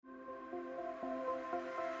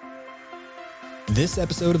This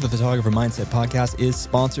episode of the Photographer Mindset Podcast is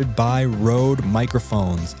sponsored by Rode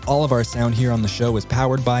Microphones. All of our sound here on the show is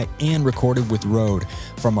powered by and recorded with Rode,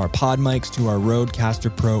 from our pod mics to our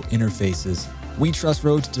Rodecaster Pro interfaces. We trust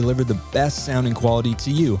Rode to deliver the best sounding quality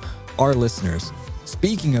to you, our listeners.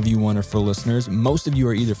 Speaking of you wonderful listeners, most of you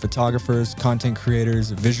are either photographers, content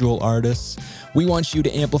creators, visual artists. We want you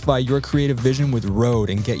to amplify your creative vision with Rode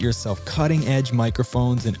and get yourself cutting-edge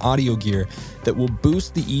microphones and audio gear that will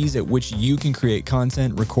boost the ease at which you can create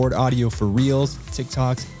content, record audio for Reels,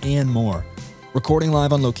 TikToks, and more. Recording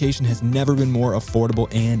live on location has never been more affordable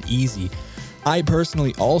and easy. I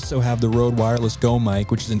personally also have the Rode Wireless Go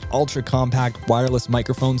mic, which is an ultra-compact wireless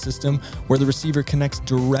microphone system where the receiver connects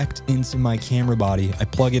direct into my camera body. I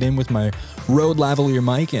plug it in with my Rode lavalier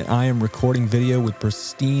mic, and I am recording video with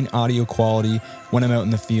pristine audio quality when I'm out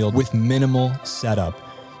in the field with minimal setup.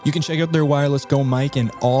 You can check out their Wireless Go mic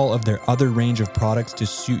and all of their other range of products to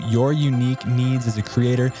suit your unique needs as a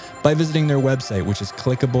creator by visiting their website, which is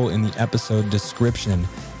clickable in the episode description.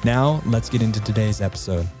 Now, let's get into today's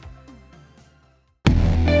episode.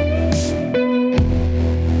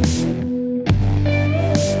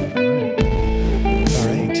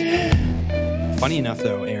 Funny enough,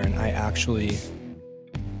 though, Aaron, I actually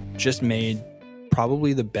just made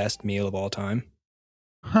probably the best meal of all time.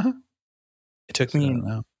 It took me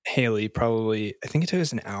and Haley I think it took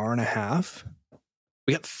us an hour and a half.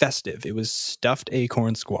 We got festive. It was stuffed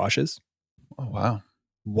acorn squashes. Oh, wow.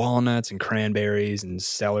 Walnuts and cranberries and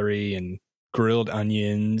celery and grilled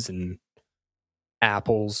onions and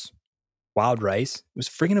apples, wild rice. It was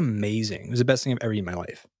freaking amazing. It was the best thing I've ever eaten in my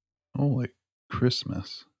life. Holy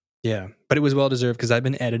Christmas. Yeah, but it was well deserved because I've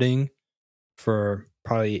been editing for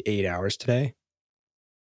probably 8 hours today.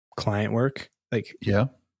 Client work,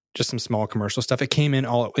 just some small commercial stuff. It came in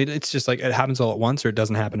it's just like it happens all at once or it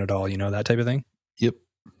doesn't happen at all, that type of thing. Yep,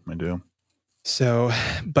 I do. So,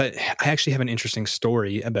 but I actually have an interesting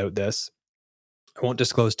story about this. I won't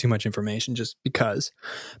disclose too much information just because,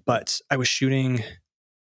 but I was shooting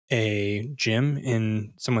a gym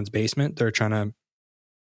in someone's basement. They're trying to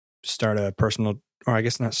start a personal, or I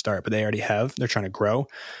guess not start, but they already have. They're trying to grow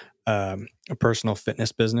a personal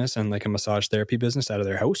fitness business and like a massage therapy business out of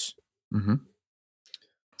their house. Mm-hmm.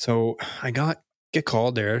 So I get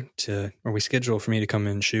called there we schedule for me to come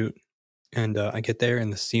in and shoot. And I get there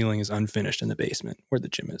and the ceiling is unfinished in the basement where the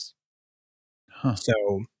gym is. Huh.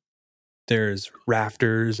 So there's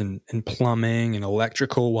rafters and plumbing and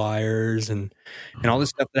electrical wires and all this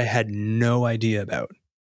stuff that I had no idea about.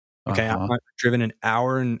 Okay, I've driven an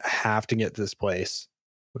hour and a half to get to this place.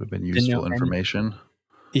 Would have been useful information.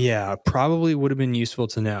 Yeah, probably would have been useful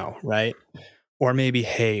to know, right? Or maybe,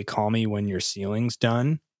 hey, call me when your ceiling's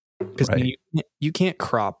done. Because you can't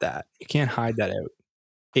crop that. You can't hide that out.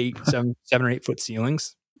 7 or 8 foot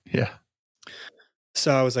ceilings. Yeah.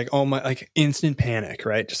 So I was like, oh my, like instant panic,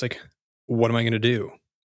 right? Just like, what am I going to do?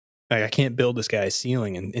 Like, I can't build this guy's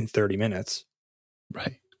ceiling in 30 minutes.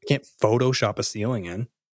 Right. I can't Photoshop a ceiling in.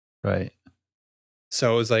 Right.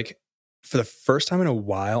 So it was like, for the first time in a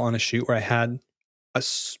while on a shoot where I had a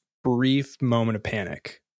brief moment of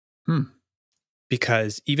panic.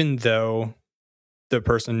 Because even though the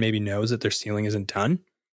person maybe knows that their ceiling isn't done,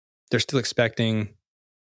 they're still expecting,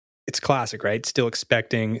 it's classic, right? Still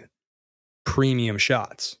expecting premium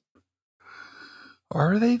shots.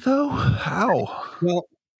 Are they though? How? Well,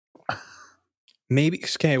 maybe,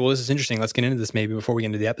 okay, well, this is interesting. Let's get into this maybe before we get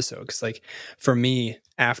into the episode. Because like for me,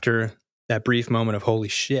 after that brief moment of holy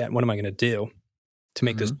shit, what am I going to do to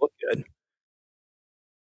make this look good?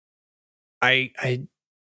 I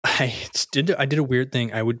did a weird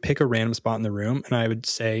thing. I would pick a random spot in the room and I would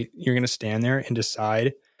say, you're going to stand there and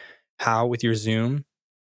decide how with your zoom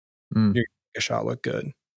you're going to make a shot look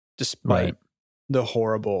good, despite the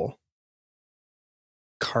horrible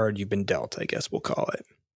card you've been dealt, I guess we'll call it.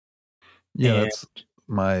 Yeah,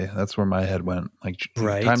 that's where my head went. Like,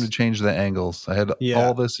 time to change the angles. I had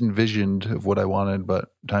all this envisioned of what I wanted, but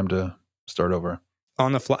time to start over.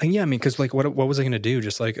 On the fly. Yeah, I mean, because like, what was I going to do?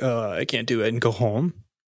 Just like, I can't do it and go home?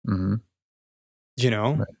 Mm-hmm.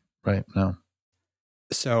 Right. No.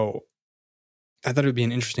 So I thought it would be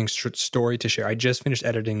an interesting story to share. I just finished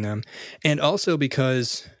editing them. And also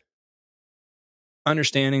because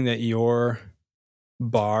understanding that your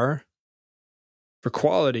bar for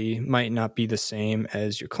quality might not be the same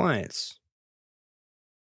as your clients.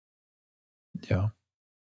 Yeah.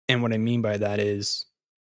 And what I mean by that is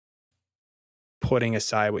putting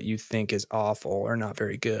aside what you think is awful or not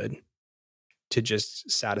very good to just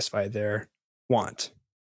satisfy their want.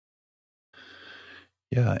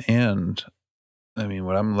 Yeah. And I mean,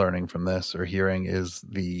 what I'm learning from this or hearing is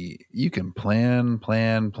you can plan,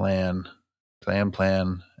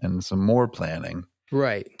 plan, and some more planning.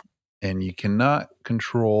 Right. And you cannot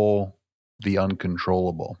control the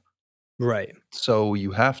uncontrollable. Right. So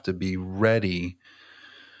you have to be ready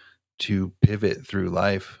to pivot through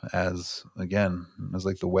life as like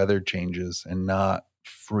the weather changes, and not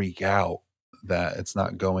freak out that it's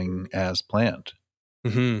not going as planned.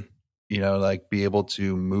 Mm-hmm. Like be able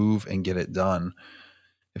to move and get it done.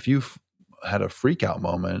 If you've had a freak out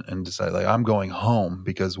moment and decide like I'm going home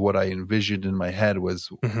because what I envisioned in my head was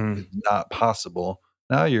not possible,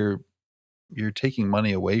 now you're taking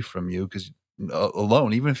money away from you, because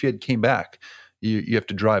alone, even if you had came back, you have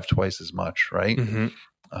to drive twice as much, right?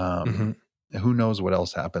 Who knows what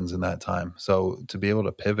else happens in that time? So to be able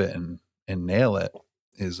to pivot and nail it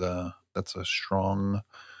is that's a strong,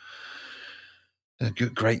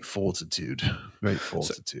 great fortitude.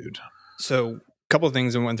 So a couple of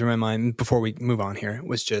things that went through my mind before we move on here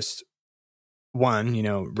was just one,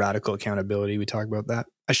 radical accountability. We talked about that.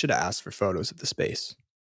 I should have asked for photos of the space.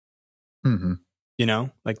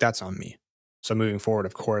 Like that's on me. So moving forward,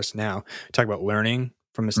 of course, now talk about learning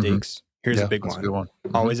from mistakes. Here's a big one. A good one.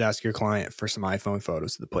 Always ask your client for some iPhone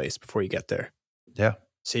photos of the place before you get there. Yeah.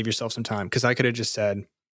 Save yourself some time. Because I could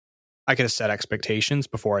have set expectations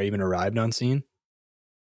before I even arrived on scene.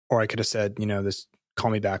 Or I could have said, this,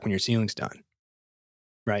 call me back when your ceiling's done.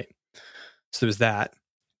 Right. So there was that.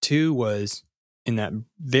 2 was in that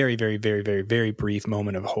very, very, very, very, very brief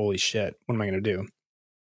moment of holy shit, what am I going to do?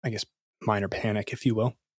 I guess minor panic, if you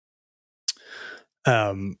will.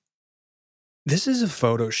 This is a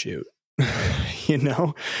photo shoot.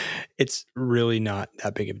 It's really not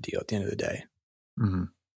that big of a deal at the end of the day.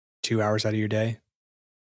 2 hours out of your day.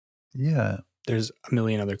 Yeah. There's a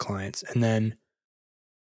million other clients. And then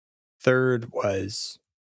third was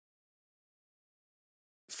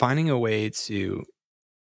finding a way to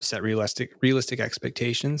set realistic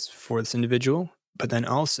expectations for this individual, but then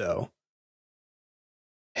also,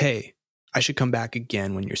 hey, I should come back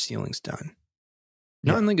again when your ceiling's done.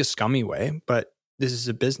 Not in like a scummy way, but this is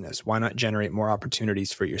a business. Why not generate more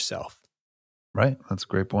opportunities for yourself? Right. That's a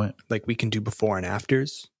great point. Like we can do before and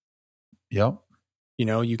afters. Yep.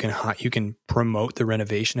 You can promote the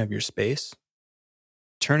renovation of your space,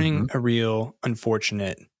 turning a real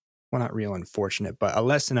unfortunate, well, not real unfortunate, but a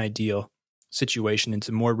less than ideal situation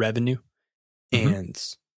into more revenue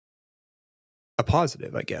and a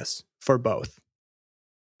positive, I guess, for both.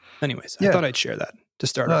 Anyways, I thought I'd share that to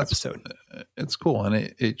start our episode. It's cool,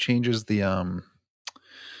 and it changes the eye,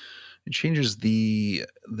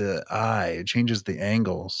 it changes the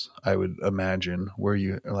angles, I would imagine, where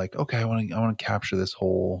you are like, okay, I want to capture this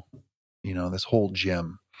whole, this whole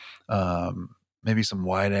gym, maybe some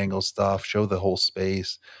wide angle stuff, show the whole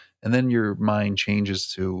space. And then your mind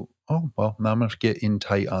changes to, oh, well, now I'm going to get in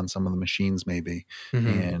tight on some of the machines maybe.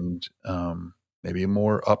 And, maybe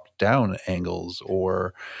more up down angles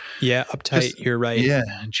or uptight. You're right. Yeah.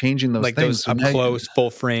 Changing those like things. Those up close full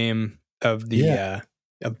frame of the,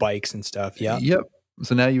 of bikes and stuff. Yeah. Yep.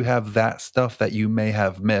 So now you have that stuff that you may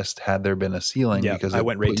have missed had there been a ceiling, because it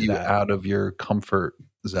went right put to you that. out of your comfort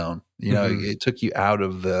zone. It took you out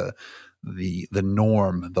of the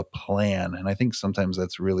norm, the plan. And I think sometimes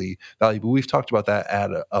that's really valuable. We've talked about that at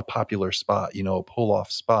a popular spot, a pull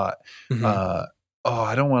off spot.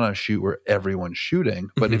 I don't want to shoot where everyone's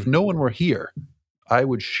shooting, but if no one were here, I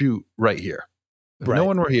would shoot right here. If no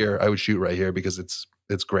one were here, I would shoot right here because it's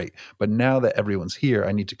great. But now that everyone's here,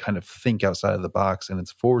 I need to kind of think outside of the box, and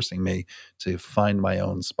it's forcing me to find my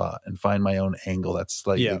own spot and find my own angle that's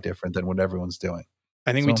slightly different than what everyone's doing.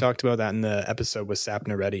 I think we talked about that in the episode with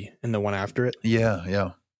Sapna Reddy and the one after it.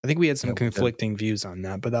 Yeah. I think we had some conflicting views on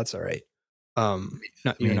that, but that's all right.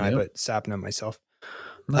 Not you and I, but Sapna and myself.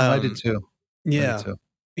 No, I did too. Yeah.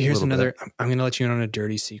 Here's another. I'm going to let you in on a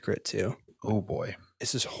dirty secret too. Oh boy.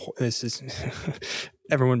 This is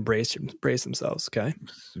everyone brace themselves. Okay.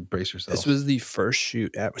 Brace yourself. This was the first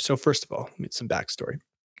shoot so first of all, some backstory.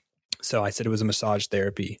 So I said it was a massage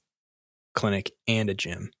therapy clinic and a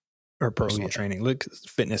gym or personal training,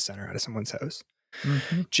 fitness center out of someone's house.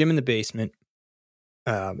 Gym in the basement,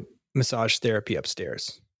 massage therapy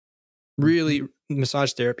upstairs. Really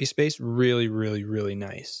massage therapy space. Really, really, really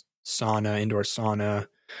nice. Sauna, indoor sauna,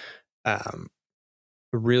 a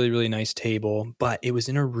really, really nice table, but it was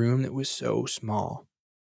in a room that was so small,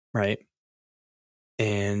 right?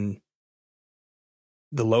 And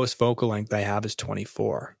the lowest focal length I have is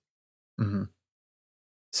 24.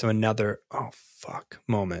 So another, oh fuck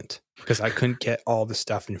moment, because I couldn't get all the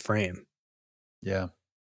stuff in frame. Yeah.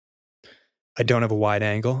 I don't have a wide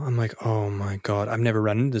angle. I'm like, oh my God, I've never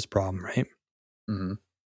run into this problem, right?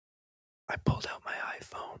 I pulled out my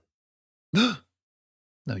iPhone.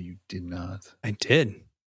 No, you did not. I did.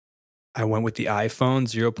 I went with the iPhone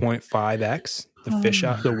 0.5x, the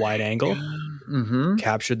fisheye, the wide angle, Mm-hmm.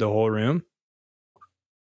 captured the whole room,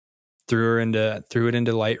 threw it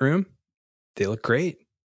into Lightroom. They look great.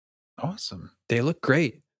 Awesome. They look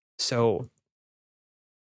great. So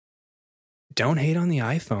don't hate on the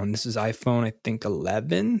iPhone. This is iPhone, I think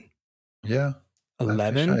 11. Yeah.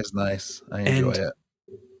 11. That fisheye is nice. I enjoy it.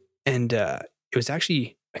 And it was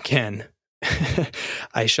actually, again,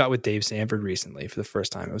 I shot with Dave Sanford recently for the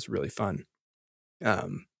first time. It was really fun.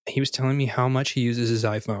 He was telling me how much he uses his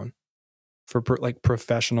iPhone for like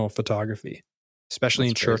professional photography, especially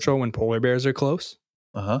in Churchill when polar bears are close.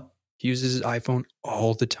 Uh-huh. He uses his iPhone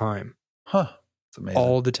all the time. Huh. It's amazing.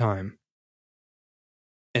 All the time.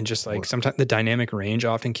 And just like sometimes the dynamic range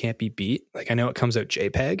often can't be beat. Like I know it comes out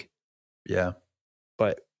JPEG. Yeah.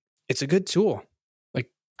 But it's a good tool. Like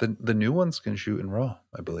the new ones can shoot in RAW,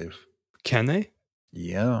 I believe. Can they?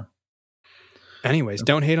 Yeah. Anyways,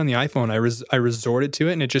 don't hate on the iPhone. I resorted to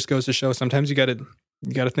it, and it just goes to show sometimes you gotta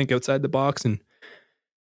think outside the box and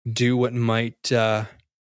do what might go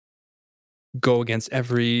against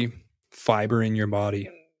every fiber in your body.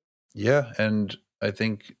 Yeah, and I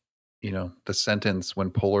think the sentence "when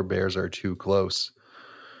polar bears are too close,"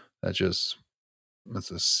 that's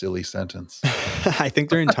a silly sentence. I think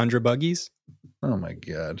they're in tundra buggies. Oh my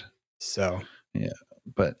god. So yeah,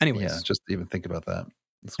 but anyways, yeah, just even think about that.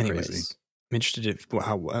 It's crazy. I'm interested in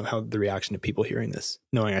how the reaction of people hearing this,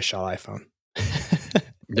 knowing I shot iPhone.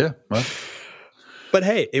 Yeah, well. But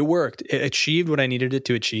hey, it worked. It achieved what I needed it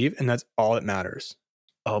to achieve, and that's all that matters.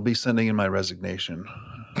 I'll be sending in my resignation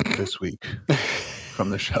this week from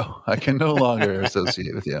the show. I can no longer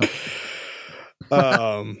associate with you.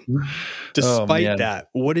 Despite that,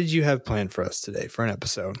 what did you have planned for us today for an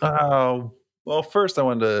episode? Oh, well, first I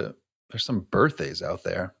wanted to. There's some birthdays out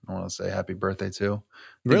there. I want to say happy birthday to.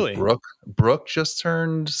 Really? Brooke just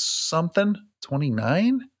turned something,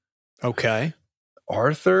 29. Okay.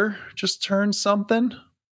 Arthur just turned something.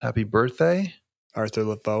 Happy birthday. Arthur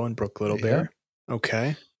LeFeau and Brooke Little Bear.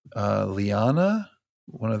 Okay. Liana,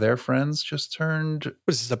 one of their friends, just turned. What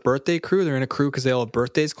is this, a birthday crew? They're in a crew because they all have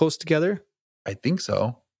birthdays close together? I think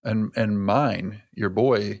so. And mine, your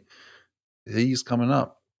boy, he's coming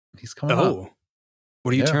up. He's coming up. Oh.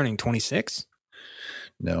 What are you turning, 26?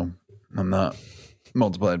 No, I'm not.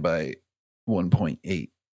 Multiplied by 1.8.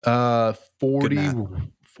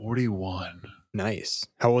 41. Nice.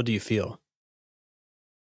 How old do you feel?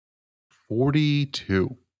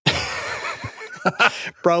 42.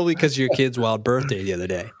 Probably because your kid's wild birthday the other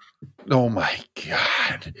day. Oh my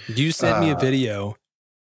God. You sent me a video.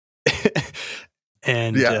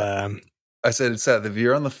 And I said, Seth, if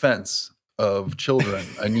you're on the fence of children,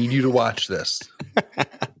 I need you to watch this.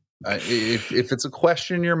 If it's a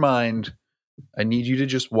question in your mind, I need you to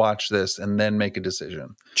just watch this and then make a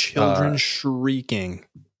decision. Children shrieking.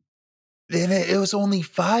 It was only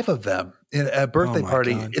 5 of them at a birthday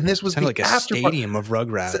party, God. and this was like a stadium of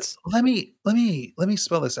Rugrats. So let me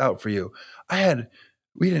spell this out for you. We had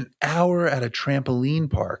an hour at a trampoline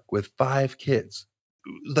park with 5 kids.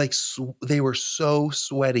 Like they were so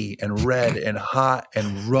sweaty and red and hot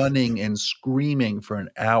and running and screaming for an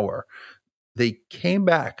hour. They came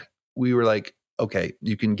back. We were like, okay,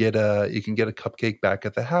 you can get a cupcake back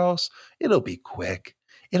at the house. It'll be quick.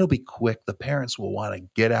 The parents will want to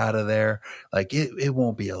get out of there. Like it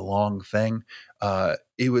won't be a long thing.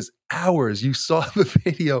 It was hours. You saw the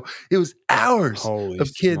video. It was hours of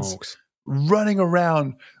kids smokes. Running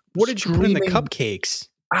around. What did you put in the cupcakes?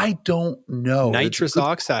 I don't know. Nitrous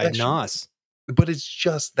oxide, NOS. But that's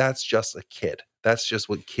just a kid. That's just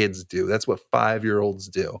what kids do. That's what 5-year-olds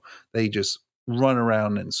do. They just run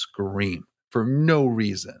around and scream for no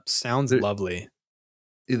reason. Sounds lovely.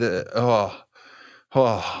 That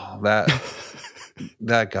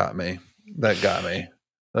got me. That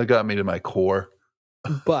got me to my core.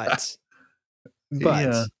 But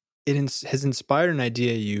yeah. It has inspired an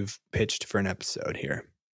idea you've pitched for an episode here.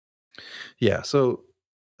 Yeah. So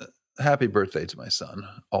happy birthday to my son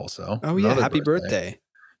also. Oh yeah. Happy birthday.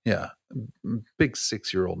 Yeah. Big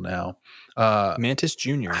 6-year-old now. Mantis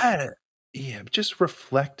Jr. Just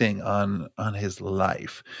reflecting on his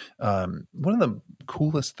life. One of the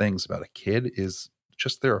coolest things about a kid is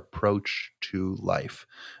just their approach to life.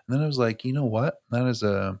 And then I was like, you know what?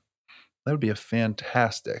 That would be a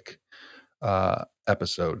fantastic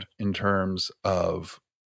episode in terms of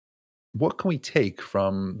what can we take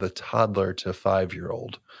from the toddler to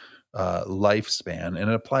 5-year-old lifespan and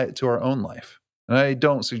apply it to our own life. And I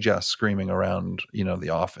don't suggest screaming around, the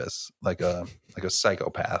office like a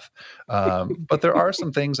psychopath. But there are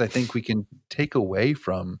some things I think we can take away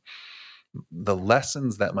from the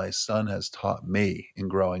lessons that my son has taught me in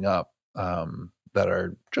growing up, that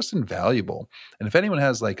are just invaluable. And if anyone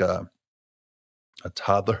has like a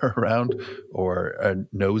toddler around or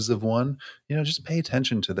knows of one, just pay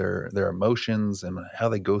attention to their emotions and how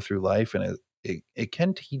they go through life, and it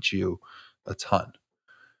can teach you a ton.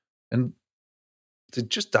 And to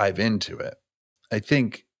just dive into it, I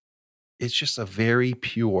think it's just a very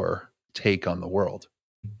pure take on the world.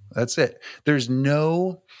 That's it. There's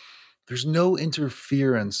no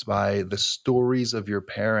interference by the stories of your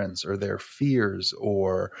parents or their fears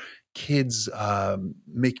or kids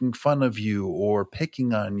making fun of you or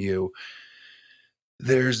picking on you.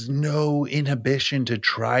 There's no inhibition to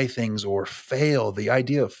try things or fail. The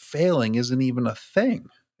idea of failing isn't even a thing.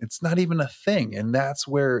 It's not even a thing. And that's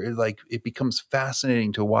where it becomes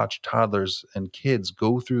fascinating to watch toddlers and kids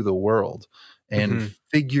go through the world and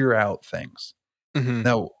figure out things.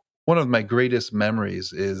 Now, one of my greatest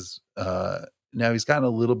memories is now he's gotten a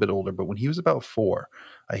little bit older, but when he was about 4,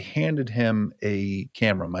 I handed him a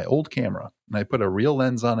camera, my old camera, and I put a real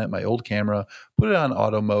lens on it, my old camera, put it on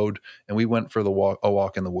auto mode, and we went for a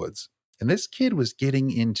walk in the woods. And this kid was getting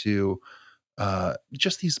into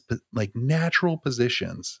just these like natural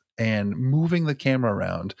positions and moving the camera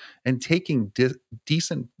around and taking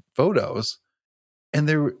decent photos,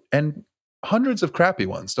 and hundreds of crappy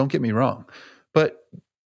ones. Don't get me wrong, but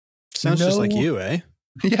sounds just like you, eh?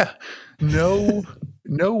 Yeah, no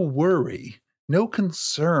worry, no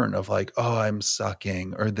concern of like, oh, I'm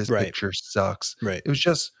sucking or this picture sucks. Right. It was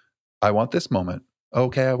just, I want this moment.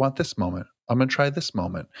 Okay, I want this moment. I'm going to try this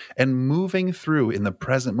moment, and moving through in the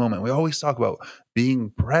present moment. We always talk about being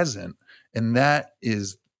present, and that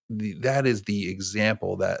is the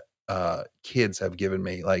example that kids have given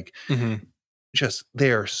me. Like, just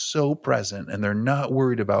they are so present, and they're not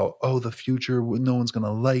worried about, oh, the future, no one's going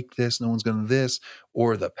to like this, no one's going to this,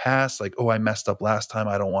 or the past, like, oh, I messed up last time,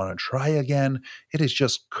 I don't want to try again. It is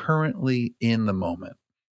just currently in the moment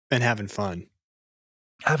and having fun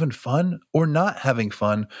or not having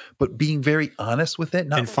fun, but being very honest with it,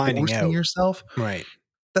 not and finding forcing out yourself. Right.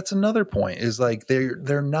 That's another point, is like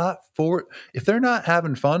they're not if they're not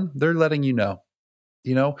having fun, they're letting you know.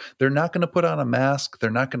 They're not going to put on a mask. They're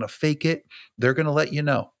not going to fake it. They're going to let you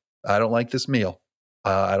know, I don't like this meal.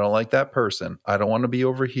 I don't like that person. I don't want to be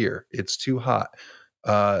over here. It's too hot.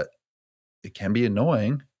 It can be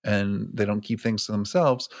annoying, and they don't keep things to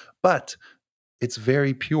themselves, but it's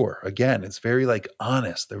very pure. Again, it's very like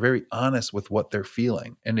honest. They're very honest with what they're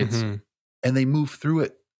feeling, and and they move through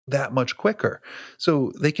it that much quicker.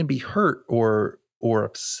 So they can be hurt or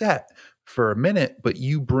upset for a minute, but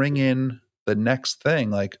you bring in the next thing,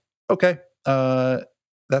 like, okay,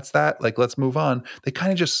 that's that. Like, let's move on. They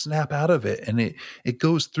kind of just snap out of it, and it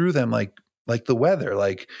goes through them like the weather,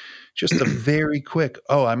 like just a very quick,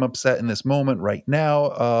 oh, I'm upset in this moment right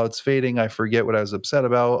now. It's fading. I forget what I was upset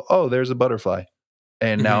about. Oh, there's a butterfly.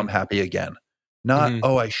 And now I'm happy again. Not,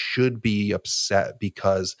 oh, I should be upset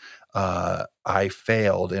because I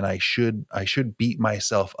failed, and I should beat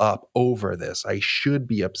myself up over this. I should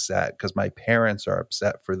be upset because my parents are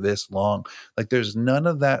upset for this long. Like, there's none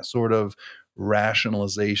of that sort of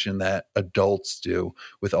rationalization that adults do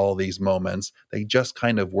with all these moments. They just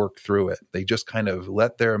kind of work through it. They just kind of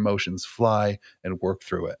let their emotions fly and work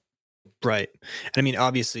through it. Right. And I mean,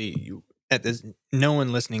 obviously, no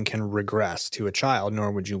one listening can regress to a child,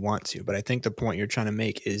 nor would you want to. But I think the point you're trying to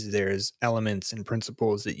make is there's elements and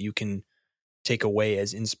principles that you can take away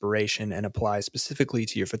as inspiration and apply specifically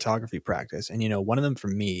to your photography practice. And, one of them for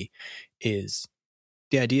me is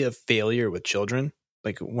the idea of failure with children.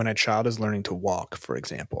 Like when a child is learning to walk, for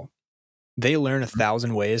example, they learn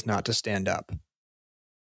 1,000 ways not to stand up.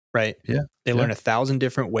 Right? Yeah. They learn 1,000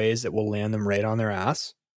 different ways that will land them right on their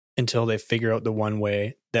ass until they figure out the one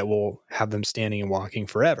way that will have them standing and walking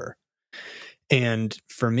forever. And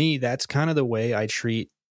for me, that's kind of the way I treat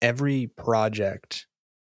every project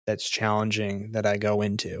that's challenging that I go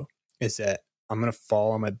into, is that I'm going to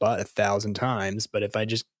fall on my butt 1,000 times. But if I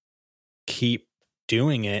just keep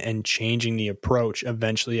doing it and changing the approach,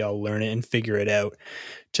 eventually I'll learn it and figure it out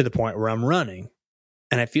to the point where I'm running.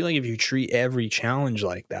 And I feel like if you treat every challenge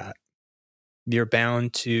like that, you're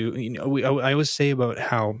bound to, I always say about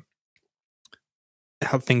how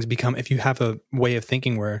things become, if you have a way of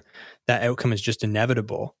thinking where that outcome is just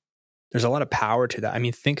inevitable, there's a lot of power to that. I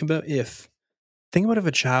mean, think about if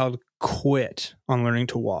a child quit on learning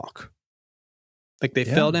to walk. Like they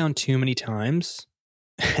fell down too many times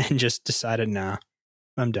and just decided, nah,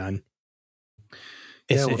 I'm done.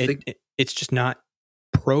 It's just not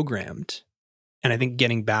programmed. And I think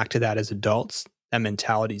getting back to that as adults, that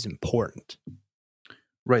mentality is important.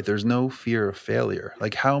 Right. There's no fear of failure.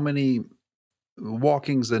 Like how many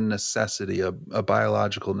walking's a necessity, a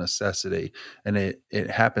biological necessity, and it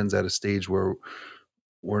happens at a stage where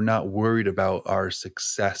we're not worried about our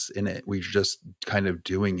success in it. We're just kind of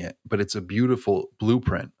doing it, but it's a beautiful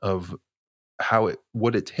blueprint of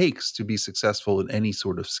what it takes to be successful in any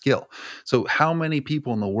sort of skill. So how many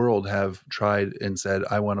people in the world have tried and said,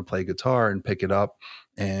 I want to play guitar, and pick it up,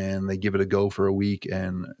 and they give it a go for a week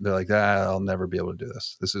and they're like, I'll never be able to do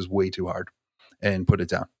this. This is way too hard, and put it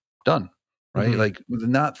down. Done. Right? Mm-hmm. Like,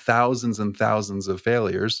 not thousands and thousands of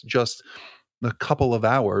failures, just a couple of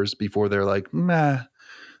hours before they're like,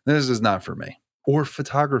 this is not for me. Or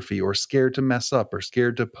photography, or scared to mess up, or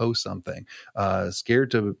scared to post something,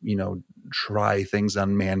 scared to, try things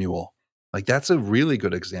on manual. Like, that's a really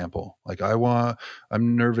good example. Like,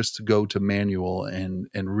 I'm nervous to go to manual and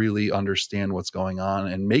really understand what's going on,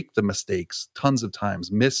 and make the mistakes tons of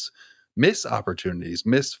times, miss opportunities,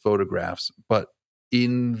 miss photographs, but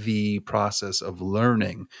in the process of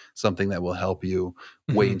learning something that will help you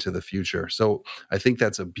way Mm-hmm. into the future. So I think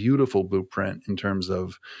that's a beautiful blueprint in terms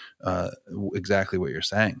of exactly what you're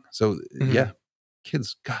saying. So Mm-hmm. yeah,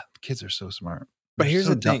 kids are so smart. But here's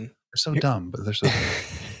so the thing. They're so dumb, but they're so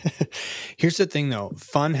smart. Here's the thing, though.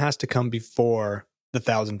 Fun has to come before the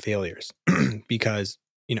 1,000 failures because,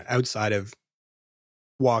 outside of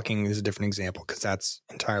walking is a different example because that's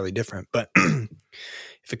entirely different. But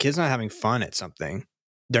if a kid's not having fun at something,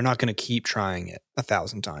 they're not going to keep trying it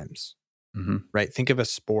 1,000 times, Mm-hmm. right? Think of a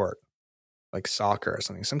sport like soccer or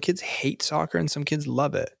something. Some kids hate soccer and some kids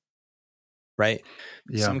love it, right?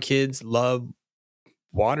 Yeah. Some kids love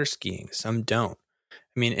water skiing, some don't.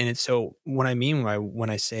 I mean, and it's so what I mean when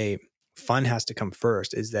I say fun has to come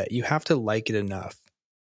first is that you have to like it enough,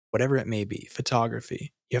 whatever it may be,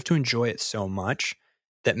 photography. You have to enjoy it so much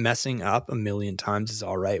that messing up 1,000,000 times is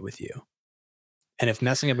all right with you. And if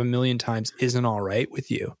messing up 1,000,000 times isn't all right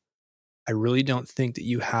with you, I really don't think that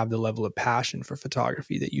you have the level of passion for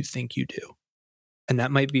photography that you think you do. And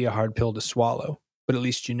that might be a hard pill to swallow, but at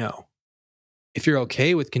least you know. If you're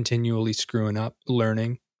okay with continually screwing up,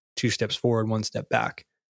 learning, 2 steps forward, 1 step back,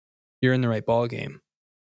 you're in the right ball game.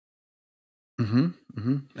 Mm-hmm.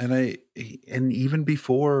 Mm-hmm. And even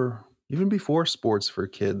before sports for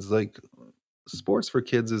kids, like, sports for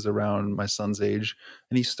kids is around my son's age,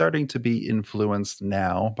 and he's starting to be influenced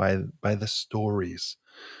now by the stories,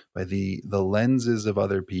 by the lenses of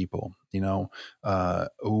other people. My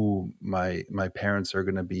parents are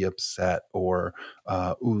going to be upset, or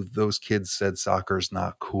those kids said soccer's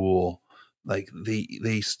not cool. Like,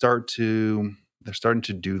 they're starting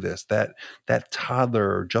to do this. That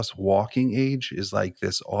toddler just walking age is like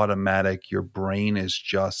this automatic, your brain is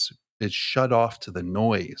it's shut off to the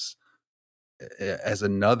noise. As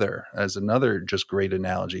another just great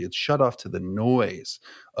analogy, it's shut off to the noise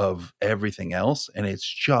of everything else, and it's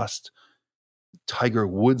just Tiger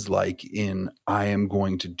Woods like in, I am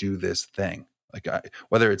going to do this thing. Like,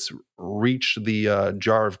 whether it's reach the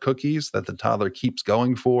jar of cookies that the toddler keeps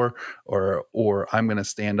going for, or I'm going to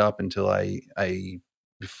stand up until I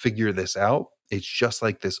figure this out. It's just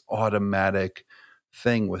like this automatic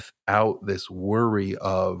thing without this worry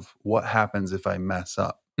of what happens if I mess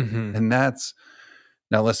up. Mm-hmm. And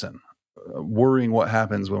now listen, worrying what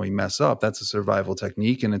happens when we mess up, that's a survival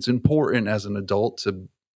technique. And it's important as an adult to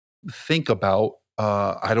think about,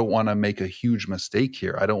 I don't want to make a huge mistake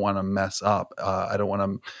here. I don't want to mess up. I don't want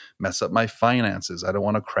to mess up my finances. I don't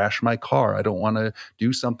want to crash my car. I don't want to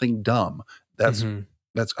do something dumb. I don't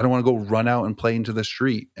want to go run out and play into the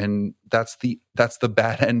street. And that's the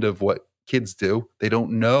bad end of what kids do. They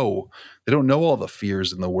don't know all the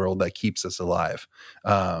fears in the world that keeps us alive.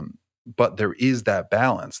 But there is that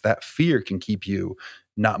balance. That fear can keep you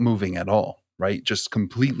not moving at all, right? Just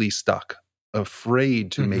completely stuck,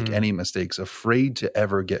 afraid to make any mistakes, afraid to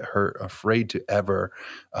ever get hurt, afraid to ever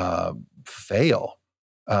fail,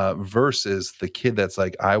 versus the kid that's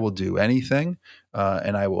like, I will do anything,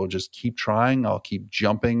 and I will just keep trying. I'll keep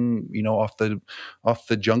jumping, off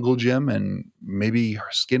the jungle gym, and maybe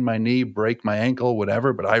skin my knee, break my ankle,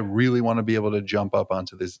 whatever. But I really want to be able to jump up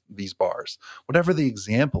onto these bars, whatever the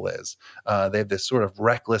example is. They have this sort of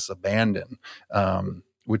reckless abandon,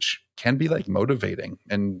 which can be like motivating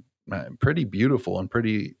and pretty beautiful and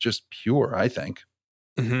pretty just pure, I think.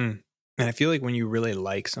 Mm-hmm. And I feel like when you really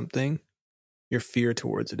like something, your fear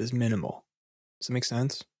towards it is minimal. Does that make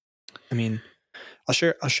sense? I mean, I'll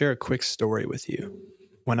share a quick story with you.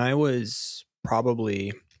 When I was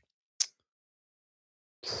probably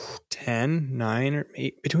 9 or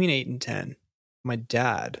 8, between 8 and 10, my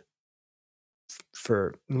dad,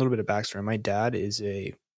 for a little bit of backstory, my dad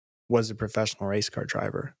was a professional race car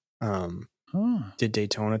driver. Did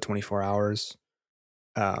Daytona 24 hours.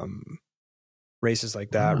 races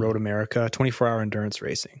like that, Road America, 24-hour endurance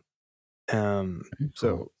racing.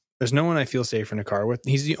 So there's no one I feel safer in a car with.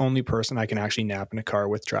 He's the only person I can actually nap in a car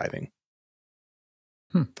with driving.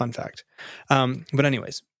 Fun fact. But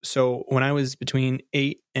anyways, so when I was between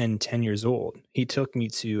 8 and 10 years old, he took me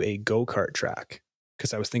to a go-kart track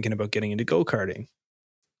because I was thinking about getting into go-karting,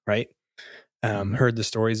 right? Heard the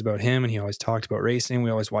stories about him, and he always talked about racing. We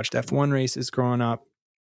always watched F1 races growing up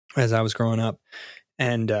as I was growing up.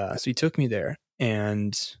 And so he took me there,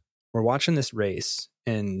 and we're watching this race,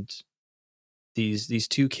 and these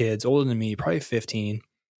two kids older than me, probably 15,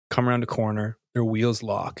 come around a corner, their wheels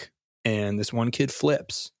lock, and this one kid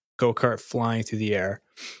flips, go-kart flying through the air,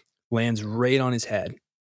 lands right on his head,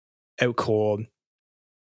 out cold.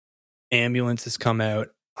 Ambulances come out.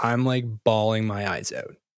 I'm like bawling my eyes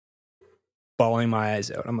out.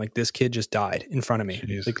 I'm like, this kid just died in front of me.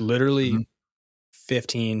 Jeez. Like literally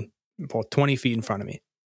 20 feet in front of me.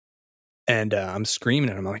 And I'm screaming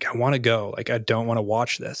at him. I'm like, I want to go. Like, I don't want to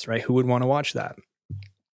watch this, right? Who would want to watch that?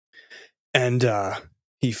 And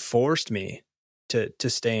he forced me to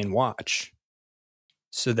stay and watch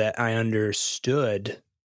so that I understood.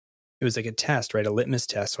 It was like a test, right? A litmus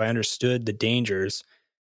test. So I understood the dangers.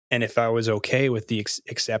 And if I was okay with the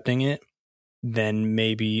accepting it, then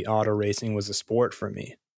maybe auto racing was a sport for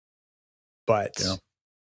me. But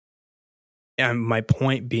my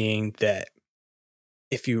point being that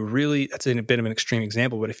if you really, that's a bit of an extreme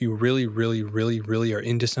example, but if you really, really, really, really are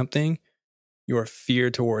into something, your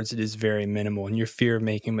fear towards it is very minimal, and your fear of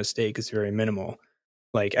making a mistake is very minimal.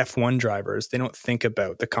 Like F1 drivers, they don't think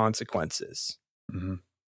about the consequences,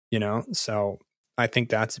 you know? So I think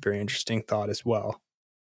that's a very interesting thought as well.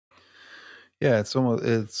 Yeah, it's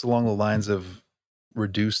along the lines of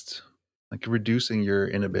reducing your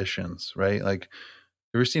inhibitions, right? Like, have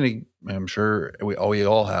you ever seen I'm sure we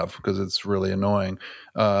all have, because it's really annoying.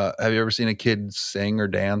 Have you ever seen a kid sing or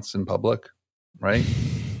dance in public? Right?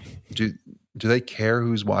 Do they care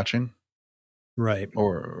who's watching? Right.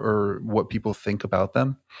 Or what people think about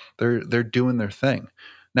them? They're doing their thing.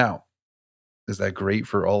 Now, is that great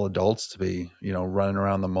for all adults to be, running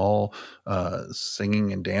around the mall,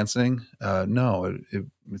 singing and dancing? No,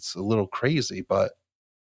 it's a little crazy, but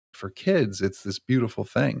for kids, it's this beautiful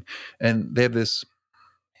thing. And they have this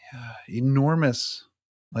enormous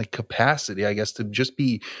capacity, I guess, to just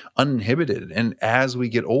be uninhibited. And as we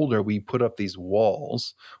get older, we put up these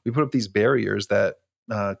walls, we put up these barriers that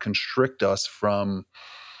constrict us from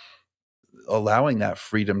allowing that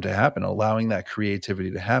freedom to happen, allowing that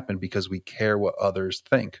creativity to happen, because we care what others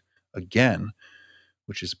think. Again,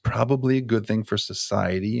 which is probably a good thing for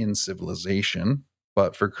society and civilization,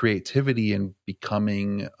 but for creativity and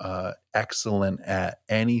becoming excellent at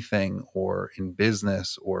anything, or in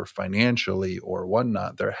business or financially or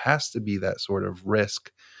whatnot, there has to be that sort of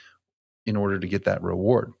risk in order to get that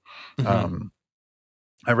reward.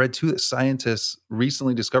 I read too that scientists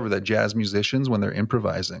recently discovered that jazz musicians, when they're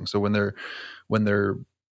improvising, so when they're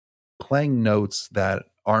playing notes that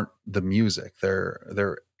aren't the music,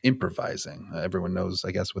 they're improvising. Everyone knows,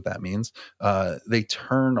 I guess, what that means. They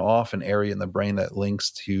turn off an area in the brain that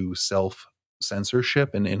links to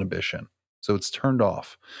self-censorship and inhibition. So it's turned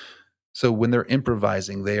off. So when they're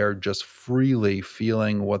improvising, they are just freely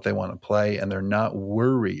feeling what they want to play, and they're not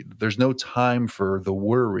worried. There's no time for the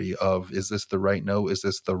worry of, is this the right note? Is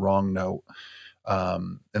this the wrong note?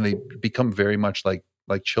 And they become very much like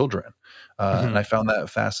children. And I found that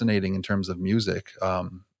fascinating in terms of music.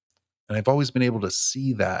 And I've always been able to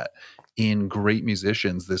see that in great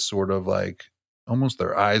musicians, this sort of almost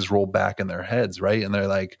their eyes roll back in their heads, right? And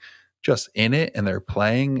they're just in it, and they're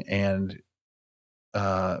playing. And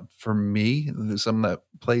for me, someone that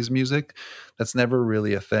plays music, that's never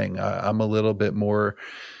really a thing. I'm a little bit more,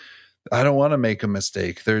 I don't want to make a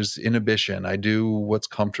mistake. There's inhibition. I do what's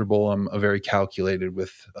comfortable. I'm very calculated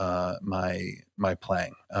with my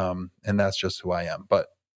playing, and that's just who I am. But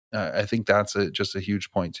I think that's just a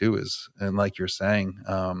huge point too. And like you're saying,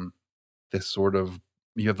 this sort of,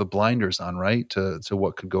 you have the blinders on, right, to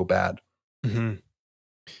what could go bad.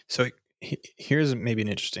 So here's maybe an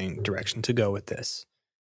interesting direction to go with this,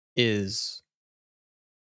 is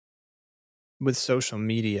with social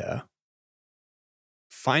media,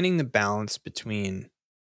 finding the balance between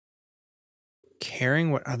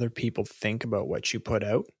caring what other people think about what you put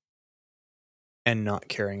out and not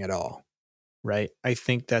caring at all, right? I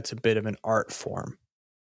think that's a bit of an art form,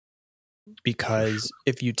 because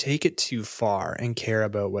if you take it too far and care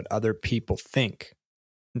about what other people think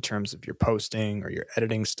in terms of your posting or your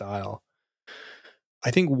editing style, I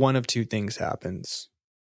think one of two things happens.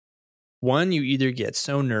 One, you either get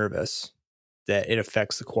so nervous that it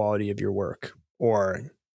affects the quality of your work,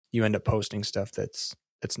 or you end up posting stuff that's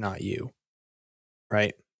not you,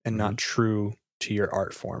 right? And not true to your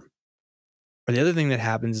art form. Or the other thing that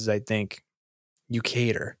happens is I think you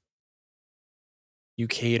cater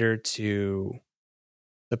to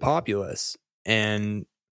the populace. And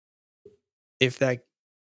if that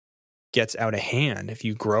gets out of hand, if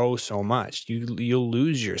you grow so much, you'll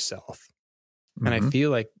lose yourself. And I feel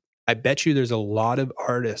like, I bet you there's a lot of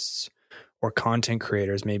artists or content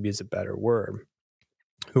creators, maybe is a better word,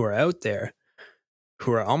 who are out there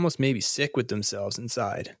who are almost maybe sick with themselves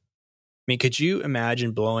inside. I mean, could you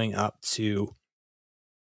imagine blowing up to,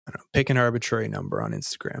 I don't know, pick an arbitrary number on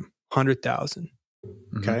Instagram, 100,000,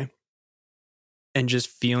 okay? And just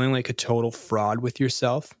feeling like a total fraud with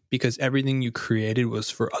yourself because everything you created was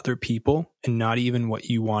for other people and not even what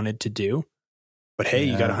you wanted to do. But hey,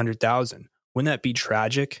 you got 100,000. Wouldn't that be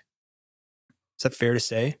tragic? Is that fair to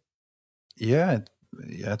say? Yeah,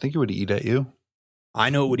 I think it would eat at you. I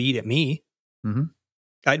know it would eat at me.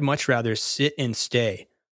 I'd much rather sit and stay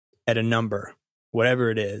at a number,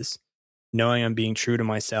 whatever it is, knowing I'm being true to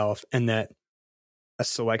myself and that a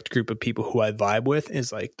select group of people who I vibe with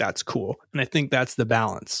is like, that's cool. And I think that's the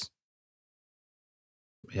balance.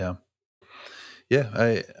 Yeah. Yeah,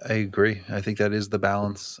 I agree. I think that is the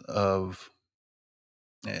balance of,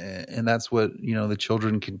 and that's what, the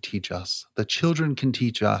children can teach us. The children can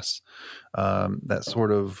teach us that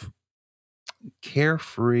sort of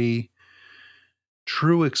carefree,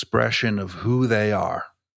 true expression of who they are,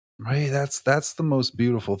 right? That's the most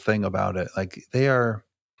beautiful thing about it. Like they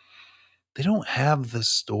don't have the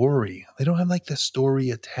story. They don't have like the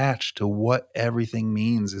story attached to what everything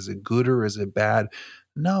means. Is it good or is it bad?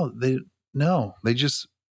 No, they just,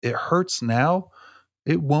 it hurts now.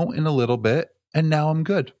 It won't in a little bit. And now I'm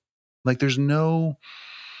good. Like there's no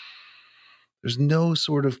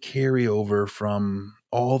sort of carryover from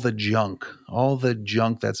all the junk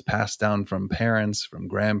that's passed down from parents, from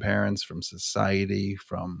grandparents, from society,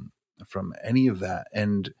 from any of that.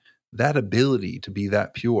 And that ability to be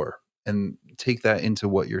that pure and take that into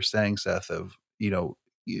what you're saying, Seth, of,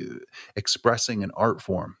 you expressing an art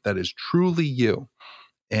form that is truly you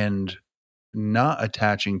and not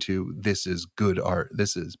attaching to this is good art,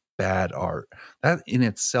 this is bad art. That in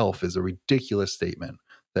itself is a ridiculous statement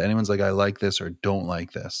that anyone's like, I like this or don't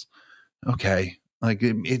like this. Okay. Like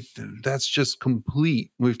that's just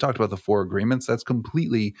complete. We've talked about the 4 agreements. That's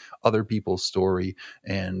completely other people's story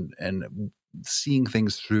and seeing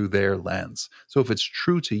things through their lens. So if it's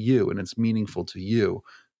true to you and it's meaningful to you,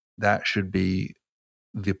 that should be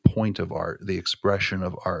the point of art, the expression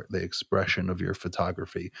of art, the expression of your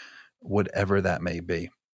photography, whatever that may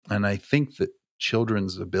be. And I think that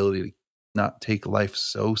children's ability to not take life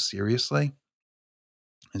so seriously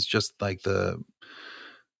is just like the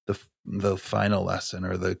final lesson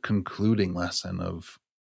or the concluding lesson of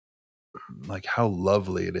like how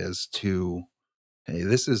lovely it is to, hey,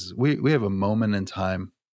 this is, we have a moment in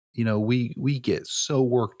time, we get so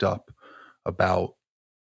worked up about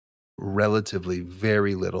relatively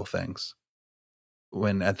very little things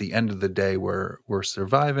when at the end of the day we're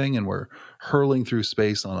surviving and we're hurling through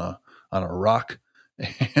space on a rock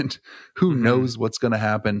and who knows what's going to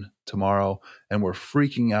happen tomorrow, and we're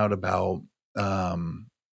freaking out about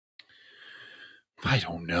I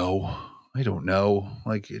don't know.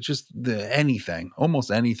 Like it's just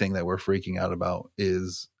almost anything that we're freaking out about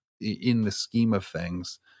is in the scheme of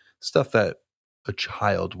things, stuff that a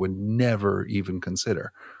child would never even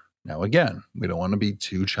consider. Now, again, we don't want to be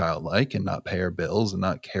too childlike and not pay our bills and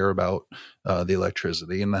not care about the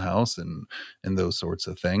electricity in the house and those sorts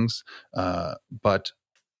of things. But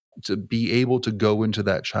to be able to go into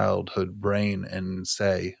that childhood brain and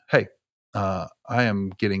say, hey, I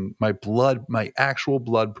am getting my actual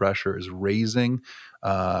blood pressure is raising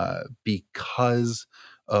because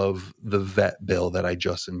of the vet bill that I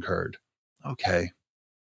just incurred. Okay.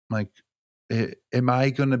 Like, am I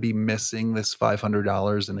going to be missing this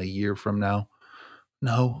 $500 in a year from now?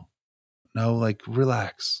 No, like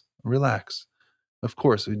relax. Of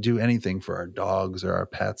course, we do anything for our dogs or our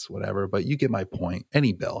pets, whatever, but you get my point.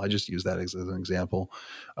 Any bill, I just use that as an example.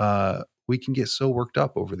 We can get so worked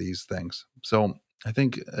up over these things. So I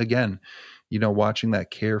think, again, watching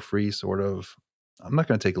that carefree sort of, I'm not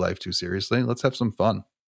going to take life too seriously. Let's have some fun.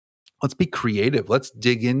 Let's be creative. Let's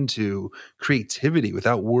dig into creativity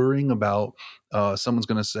without worrying about someone's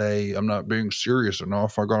going to say, I'm not being serious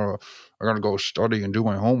enough. I gotta go study and do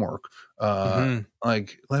my homework.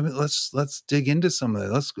 Like, let's dig into some of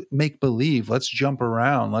that. Let's make believe. Let's jump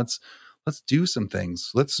around. Let's do some things.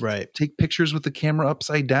 Let's take pictures with the camera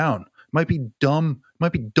upside down. might be dumb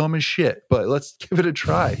as shit, but let's give it a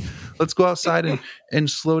try. Let's go outside and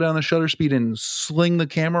slow down the shutter speed and sling the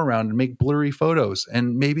camera around and make blurry photos.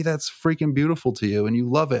 And maybe that's freaking beautiful to you and you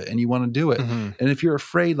love it and you want to do it. And if you're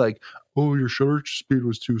afraid, like, oh, your shutter speed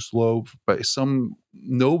was too slow by some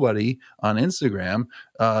nobody on Instagram,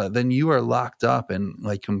 then you are locked up and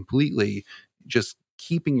like completely just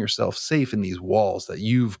keeping yourself safe in these walls that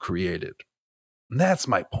you've created. And that's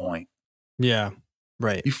my point. Yeah.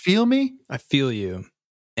 Right. You feel me? I feel you.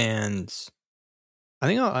 And I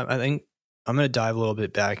think I'm going to dive a little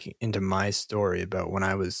bit back into my story about when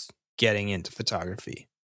I was getting into photography.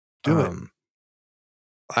 Do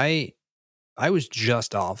it. I was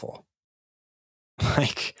just awful.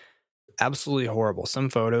 Like absolutely horrible. Some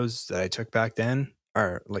photos that I took back then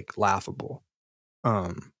are like laughable.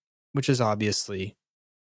 Which is obviously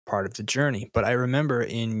part of the journey. But I remember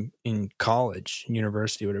in college,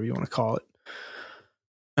 university, whatever you want to call it,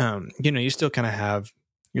 you still kind of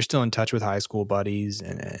you're still in touch with high school buddies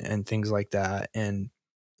and things like that. And,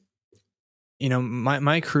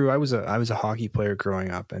 my crew, I was a hockey player growing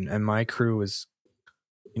up and my crew was,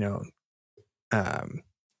 kind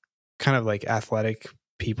of like athletic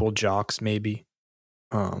people, jocks, maybe,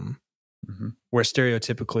 where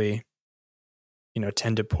stereotypically,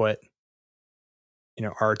 tend to put,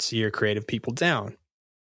 artsy or creative people down.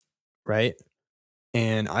 Right.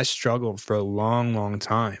 And I struggled for a long, long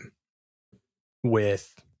time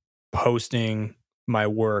with posting my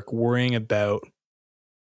work, worrying about,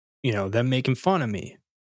 them making fun of me.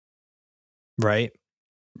 Right.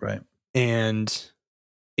 Right. And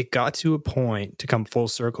it got to a point, to come full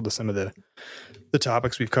circle to some of the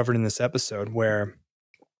topics we've covered in this episode, where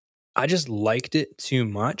I just liked it too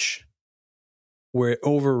much, where it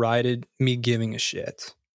overrided me giving a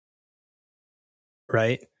shit.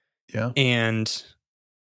 Right. Yeah. And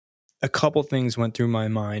a couple things went through my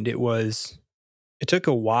mind. It took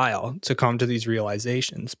a while to come to these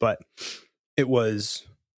realizations, but it was,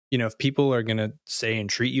 if people are going to say and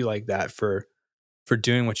treat you like that for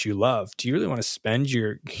doing what you love, do you really want to spend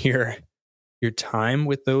your time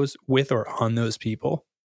with or on those people?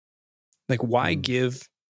 Like, why give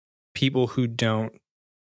people who don't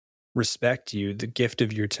respect you the gift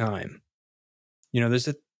of your time?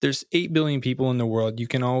 There's 8 billion people in the world.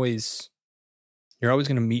 You're always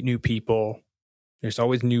going to meet new people. There's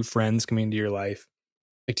always new friends coming into your life.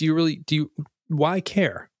 Like, why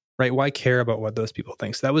care? Right? Why care about what those people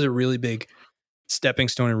think? So that was a really big stepping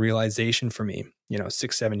stone and realization for me,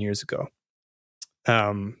 6-7 years ago.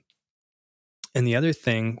 And the other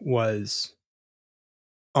thing was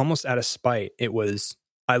almost out of spite. It was,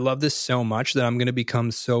 I love this so much that I'm going to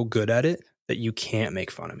become so good at it that you can't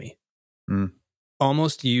make fun of me.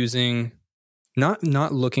 Almost using, not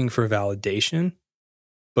looking for validation,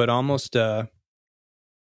 but almost like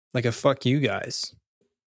a fuck you guys.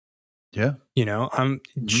 Yeah. I'm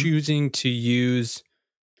choosing to use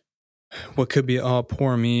what could be, oh,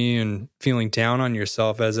 poor me, and feeling down on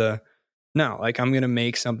yourself as I'm going to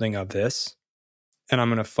make something of this, and I'm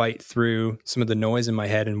going to fight through some of the noise in my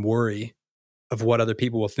head and worry of what other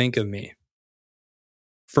people will think of me.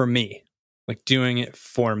 For me, like doing it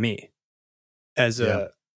for me as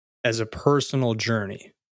a personal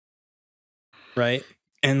journey. Right.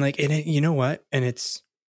 And like, you know what? And it's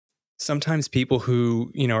sometimes people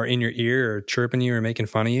who, are in your ear or chirping you or making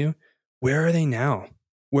fun of you. Where are they now?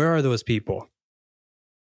 Where are those people?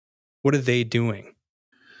 What are they doing?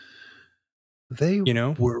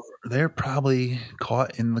 They're probably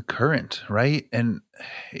caught in the current, right? And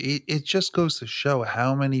it just goes to show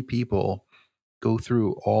how many people go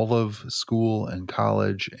through all of school and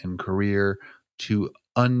college and career to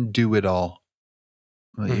undo it all.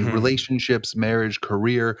 Relationships, marriage,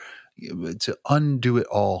 career, to undo it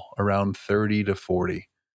all around 30 to 40.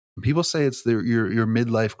 People say it's your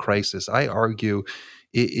midlife crisis. I argue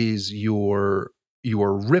it is you're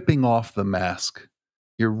ripping off the mask.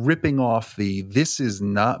 You're ripping off this is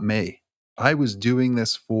not me. I was doing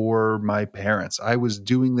this for my parents. I was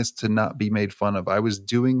doing this to not be made fun of. I was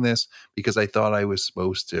doing this because I thought I was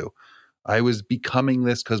supposed to. I was becoming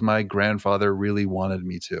this because my grandfather really wanted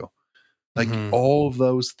me to. Like all of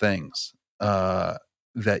those things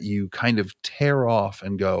that you kind of tear off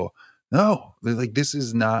and go, no, like this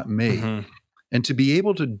is not me. And to be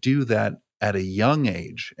able to do that at a young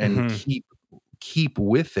age and keep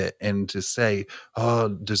with it, and to say, oh,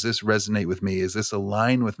 does this resonate with me? Is this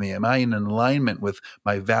align with me? Am I in alignment with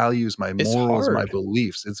my values, my morals, my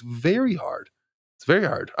beliefs? It's very hard. It's very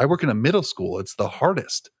hard. I work in a middle school. It's the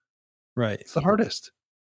hardest. Right. It's the hardest.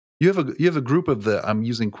 You have a group of I'm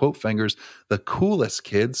using quote fingers, the coolest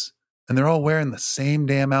kids, and they're all wearing the same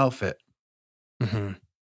damn outfit.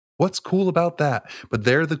 What's cool about that? But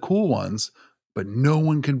they're the cool ones, but no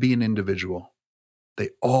one can be an individual. They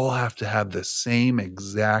all have to have the same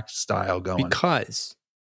exact style going.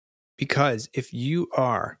 Because if you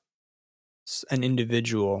are an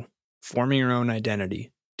individual forming your own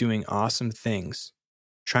identity, doing awesome things,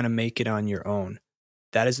 trying to make it on your own,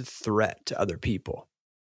 that is a threat to other people.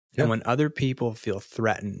 Yeah. And when other people feel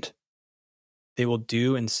threatened, they will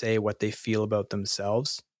do and say what they feel about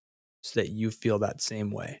themselves so that you feel that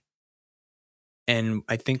same way. And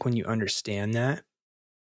I think when you understand that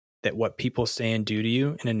what people say and do to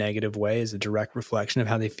you in a negative way is a direct reflection of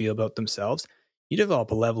how they feel about themselves, you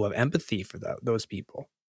develop a level of empathy for those people.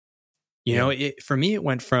 You know, for me, it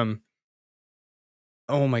went from,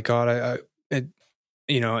 oh my God,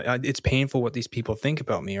 it's painful what these people think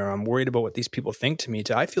about me, or I'm worried about what these people think to me,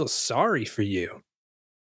 to I feel sorry for you.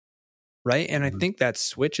 Right. And I think that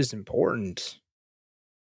switch is important.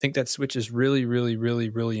 I think that switch is really, really, really,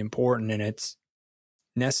 really important. And it's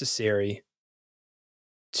necessary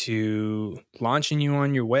to launching you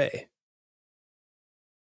on your way.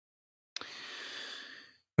 I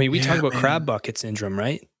mean, we talk about crab bucket syndrome,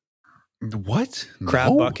 right? What?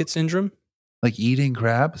 Crab bucket syndrome? Like eating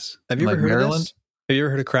crabs? Have you like ever heard Maryland? of this? Have you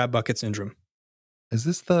ever heard of crab bucket syndrome? Is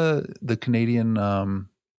this the Canadian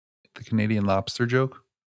lobster joke?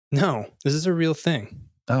 No, this is a real thing.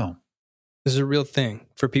 Oh. This is a real thing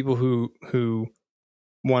for people who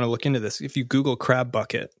want to look into this. If you Google crab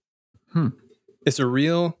bucket, it's a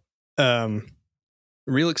real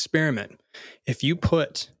experiment. If you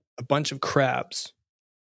put a bunch of crabs,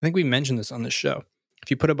 I think we mentioned this on the show.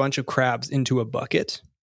 If you put a bunch of crabs into a bucket,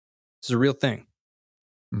 this is a real thing.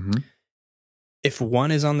 Mm-hmm. If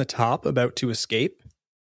one is on the top about to escape,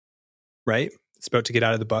 right? It's about to get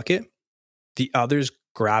out of the bucket. The others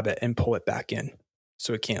grab it and pull it back in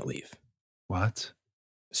so it can't leave. What?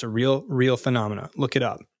 It's a real phenomena. Look it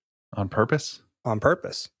up. On purpose? On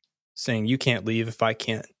purpose. Saying you can't leave if I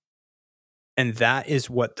can't. And that is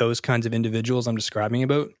what those kinds of individuals I'm describing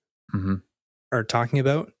about are talking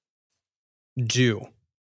about do.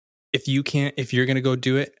 If you're going to go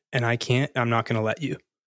do it and I can't, I'm not going to let you.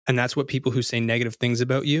 And that's what people who say negative things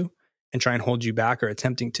about you and try and hold you back are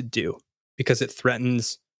attempting to do, because it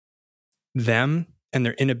threatens them and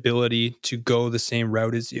their inability to go the same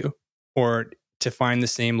route as you, or to find the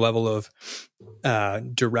same level of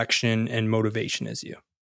direction and motivation as you.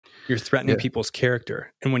 You're threatening people's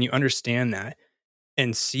character. And when you understand that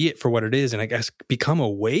and see it for what it is, and I guess become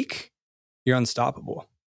awake, you're unstoppable.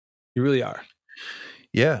 You really are.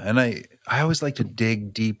 Yeah. And I always like to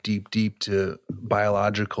dig deep to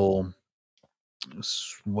biological,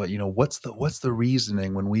 what's the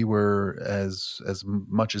reasoning when we were as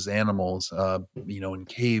much as animals, in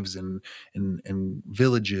caves and in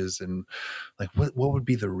villages, and like what would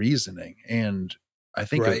be the reasoning? And I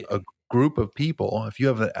think a group of people, if you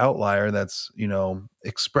have an outlier that's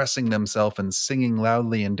expressing themselves and singing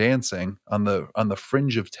loudly and dancing on the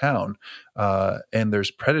fringe of town, and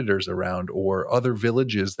there's predators around or other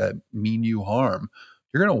villages that mean you harm,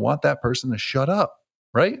 you're going to want that person to shut up,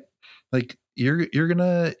 right? Like you're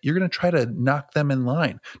gonna try to knock them in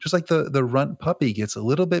line, just like the runt puppy gets a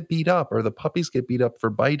little bit beat up, or the puppies get beat up for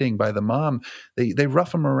biting by the mom. They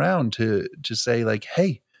rough them around to say like,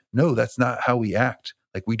 hey, no, that's not how we act.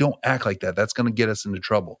 Like, we don't act like that. That's going to get us into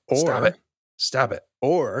trouble. Stop it.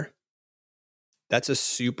 Or that's a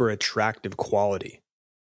super attractive quality.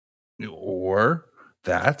 Or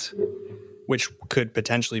that, which could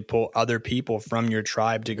potentially pull other people from your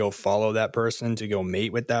tribe to go follow that person, to go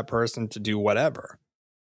mate with that person, to do whatever.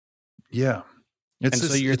 Yeah. It's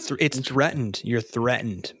threatened. You're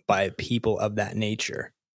threatened by people of that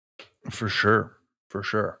nature. For sure.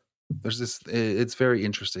 There's this, it's very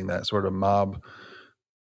interesting, that sort of mob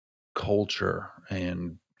culture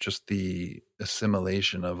and just the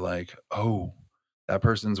assimilation of like, oh, that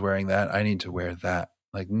person's wearing that, I need to wear that.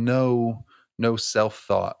 Like no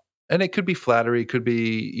self-thought. And it could be flattery, it could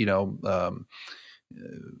be,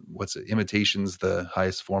 imitation's the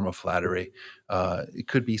highest form of flattery. It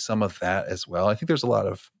could be some of that as well. I think there's a lot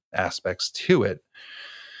of aspects to it.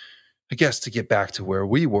 I guess to get back to where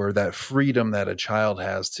we were, that freedom that a child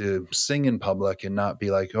has to sing in public and not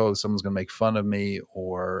be like, oh, someone's going to make fun of me,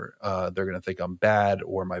 or they're going to think I'm bad,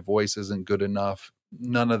 or my voice isn't good enough.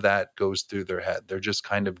 None of that goes through their head. They're just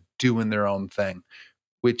kind of doing their own thing,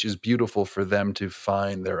 which is beautiful for them to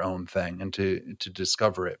find their own thing and to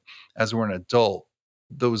discover it. As we're an adult,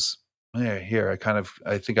 I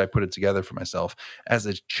think I put it together for myself. As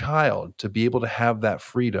a child, to be able to have that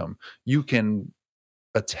freedom, you can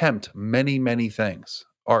attempt many, many things: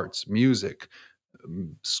 arts, music,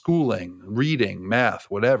 schooling, reading, math,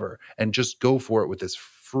 whatever, and just go for it with this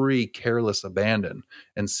free, careless abandon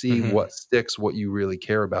and see what sticks, what you really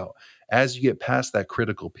care about. As you get past that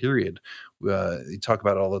critical period, you talk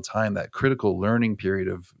about it all the time, that critical learning period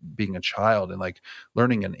of being a child and like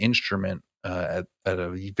learning an instrument at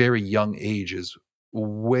a very young age is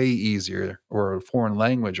way easier, or a foreign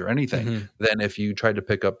language or anything, than if you tried to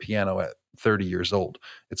pick up piano at 30 years old.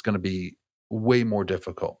 It's going to be way more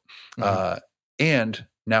difficult. And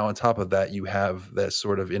now on top of that, you have this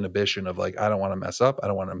sort of inhibition of like, I don't want to mess up. I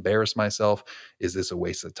don't want to embarrass myself. Is this a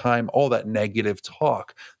waste of time? All that negative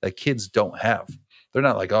talk that kids don't have. They're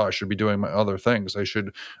not like, oh, I should be doing my other things. I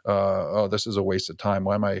should, oh, this is a waste of time.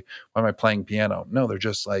 Why am I playing piano? No, they're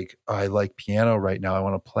just like, oh, I like piano right now. I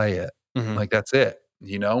want to play it. Like, that's it,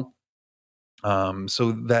 you know?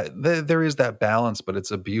 So that there is that balance, but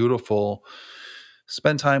it's a beautiful,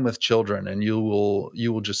 spend time with children and you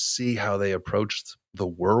will just see how they approach the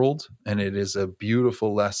world. And it is a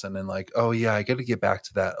beautiful lesson. And like, oh yeah, I got to get back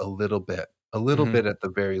to that a little bit at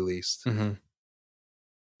the very least. I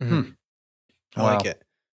like it.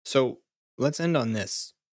 So let's end on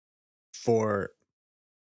this for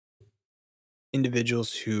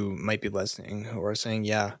individuals who might be listening who are saying,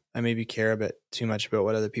 yeah, I maybe care a bit too much about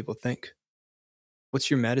what other people think. What's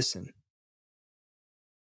your medicine?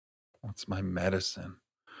 What's my medicine?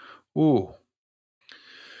 Ooh.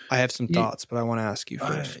 I have some thoughts, but I want to ask you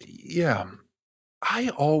first. Yeah. I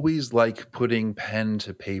always like putting pen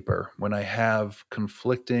to paper when I have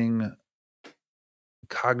conflicting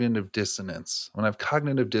cognitive dissonance. When I have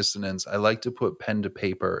cognitive dissonance, I like to put pen to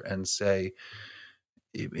paper and say,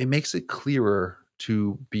 it makes it clearer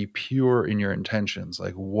to be pure in your intentions.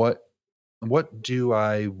 Like, what do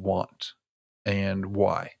I want and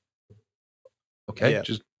why? Okay. Yeah.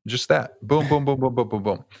 Just that. Boom, boom, boom, boom, boom, boom,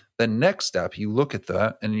 boom. The next step, you look at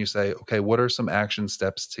that and you say, okay, what are some action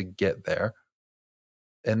steps to get there?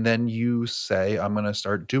 And then you say, I'm going to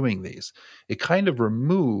start doing these. It kind of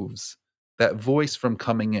removes that voice from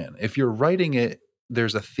coming in. If you're writing it,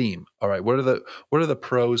 there's a theme. All right, what are the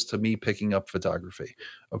pros to me picking up photography?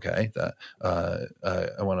 Okay, that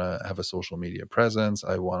I want to have a social media presence.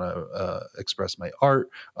 I want to express my art.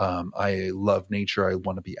 I love nature. I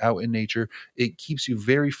want to be out in nature. It keeps you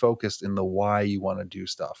very focused in the why you want to do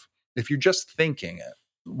stuff. If you're just thinking it,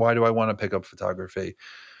 why do I want to pick up photography?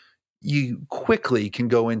 You quickly can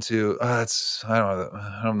go into I don't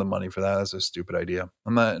have the money for that. That's a stupid idea.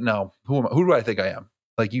 I'm not. No, who do I think I am?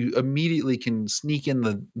 Like, you immediately can sneak in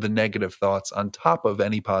the negative thoughts on top of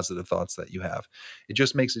any positive thoughts that you have. It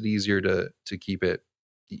just makes it easier to keep it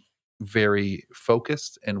very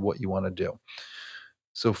focused and what you want to do.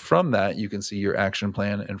 So from that, you can see your action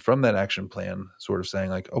plan, and from that action plan, sort of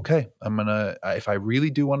saying like, okay, if I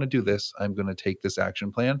really do want to do this, I'm going to take this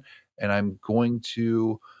action plan and I'm going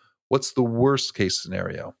to, what's the worst case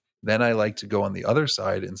scenario? Then I like to go on the other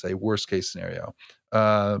side and say, worst case scenario.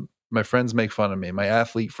 My friends make fun of me. My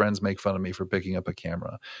athlete friends make fun of me for picking up a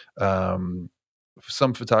camera. Some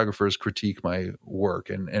photographers critique my work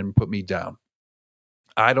and put me down.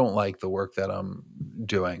 I don't like the work that I'm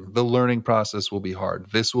doing. The learning process will be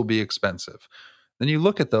hard. This will be expensive. Then you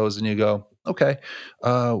look at those and you go, okay,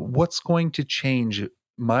 what's going to change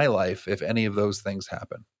my life if any of those things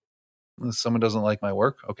happen? If someone doesn't like my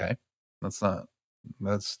work, okay, that's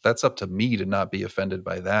up to me to not be offended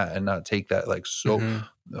by that and not take that like so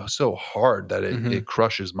hard that it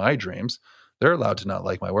crushes my dreams. They're allowed to not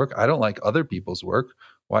like my work. I don't like other people's work.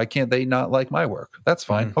 Why can't they not like my work? That's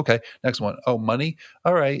fine. Okay, next one. Oh, money.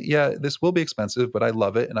 All right, yeah, this will be expensive, but I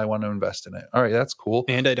love it and I want to invest in it. All right, that's cool.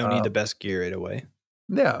 And I don't need the best gear right away.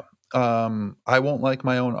 Yeah. I won't like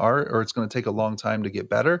my own art, or it's going to take a long time to get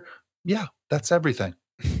better. Yeah, that's everything.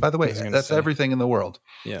 By the way, that's everything in the world.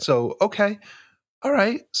 Yeah. So, okay. All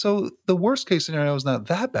right. So the worst case scenario is not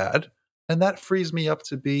that bad. And that frees me up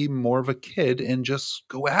to be more of a kid and just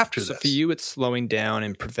go after this. So for you, it's slowing down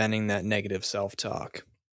and preventing that negative self-talk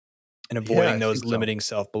and avoiding those limiting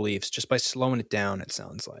self-beliefs just by slowing it down, it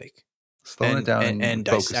sounds like. Slowing it down and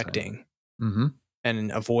dissecting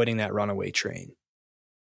and avoiding that runaway train,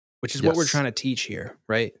 which is what we're trying to teach here,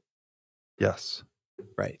 right? Yes.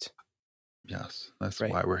 Right. Yes. That's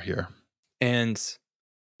why we're here. And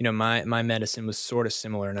you know, my medicine was sort of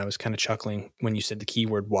similar, and I was kind of chuckling when you said the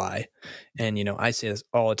keyword why. And, you know, I say this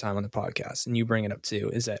all the time on the podcast, and you bring it up too,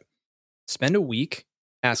 is that spend a week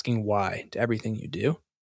asking why to everything you do.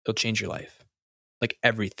 It'll change your life. Like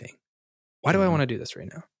everything. Why do I want to do this right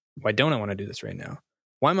now? Why don't I want to do this right now?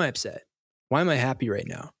 Why am I upset? Why am I happy right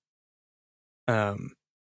now?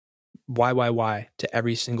 Why to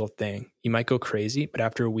every single thing. You might go crazy, but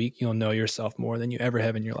after a week, you'll know yourself more than you ever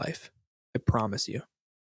have in your life. I promise you.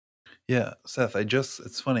 Yeah, Seth,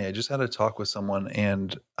 it's funny. I just had a talk with someone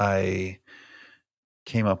and I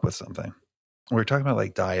came up with something. We were talking about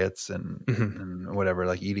like diets Hmm. and whatever,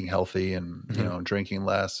 like eating healthy and, Hmm. drinking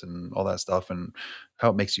less and all that stuff and how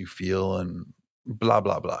it makes you feel and blah,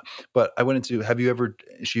 blah, blah. But I went into, have you ever,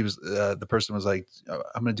 the person was like,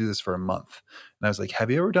 I'm going to do this for a month. And I was like, have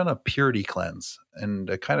you ever done a purity cleanse? And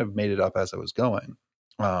I kind of made it up as I was going.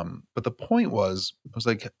 But the point was, I was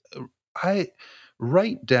like, I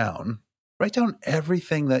write down, write down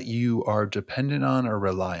everything that you are dependent on or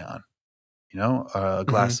rely on. A Hmm.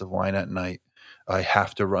 glass of wine at night. I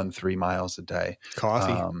have to run 3 miles a day.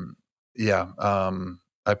 Coffee. Yeah.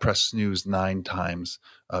 I press snooze 9 times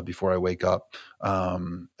before I wake up.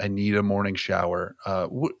 I need a morning shower.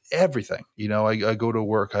 Everything. I go to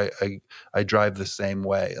work. I drive the same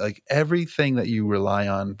way. Like everything that you rely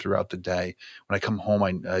on throughout the day. When I come home,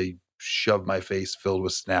 I shove my face filled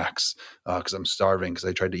with snacks because I'm starving because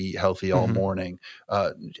I tried to eat healthy all Hmm. morning.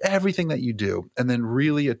 Everything that you do, and then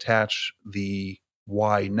really attach the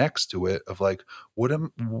why next to it of like,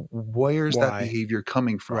 where's that Why? behavior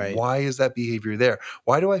coming from? Right. Why is that behavior there?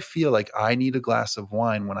 Why do I feel like I need a glass of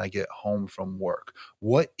wine when I get home from work?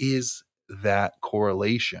 What is that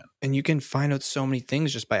correlation? And you can find out so many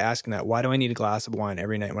things just by asking that. Why do I need a glass of wine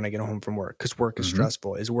every night when I get home from work? Because work is Mm-hmm.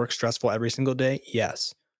 stressful. Is work stressful every single day?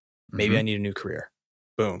 Yes. Maybe I Mm-hmm. need a new career.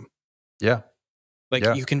 Boom. Yeah. Like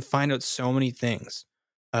Yeah. you can find out so many things.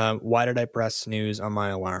 Why did I press snooze on my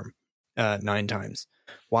alarm 9 times?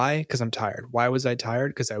 Why? Because I'm tired. Why was I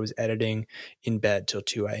tired? Because I was editing in bed till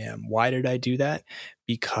 2 a.m. Why did I do that?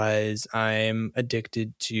 Because I'm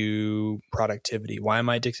addicted to productivity. Why am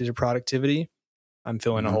I addicted to productivity? I'm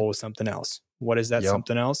filling a Mm-hmm. hole with something else. What is that Yep.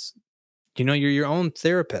 something else? You're your own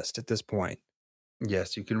therapist at this point.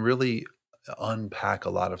 Yes, you can really unpack a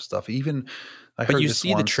lot of stuff. Even I But heard you this see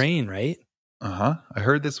the once. train, right? Uh-huh. I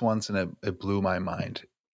heard this once and it blew my mind.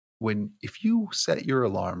 If you set your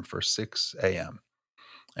alarm for 6 a.m.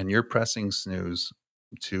 and you're pressing snooze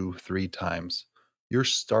 2, 3 times, you're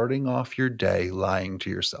starting off your day lying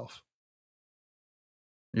to yourself.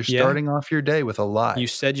 You're Yeah. starting off your day with a You lie.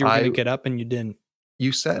 said you were going to get up and you didn't.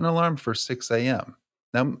 You set an alarm for 6 a.m.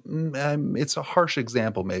 Now, it's a harsh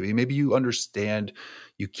example, maybe. Maybe you understand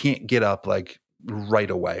you can't get up like right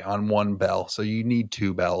away on one bell. So you need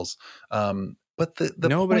 2 bells. But the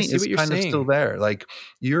No, but I point see is what you're kind of still saying. there. Like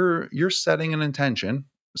you're setting an intention,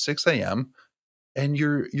 6 a.m., and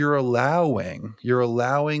you're allowing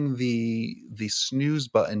the snooze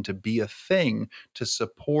button to be a thing to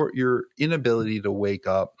support your inability to wake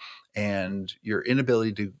up and your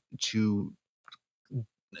inability to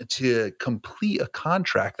complete a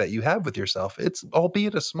contract that you have with yourself. It's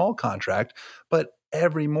albeit a small contract, but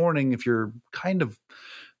every morning, if you're kind of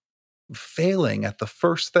failing at the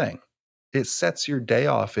first thing, it sets your day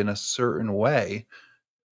off in a certain way,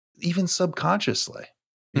 even subconsciously.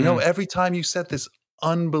 Mhm. Every time you set this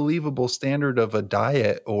unbelievable standard of a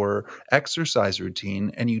diet or exercise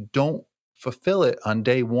routine and you don't fulfill it on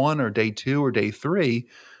day 1 or day 2 or day 3,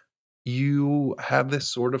 you have this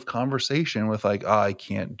sort of conversation with like, oh, I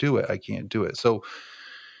can't do it. I can't do it. So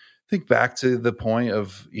think back to the point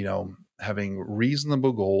of, having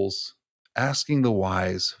reasonable goals, asking the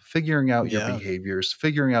whys, figuring out your Yeah. behaviors,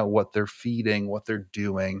 figuring out what they're feeding, what they're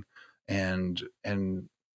doing, and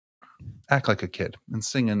act like a kid and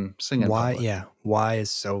sing in Why? public. Yeah. Why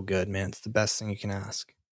is so good, man. It's the best thing you can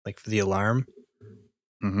ask. Like for the alarm,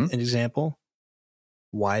 Hmm. an example.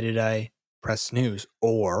 Why did I press snooze?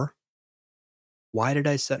 Or why did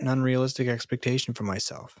I set an unrealistic expectation for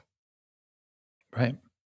myself? Right.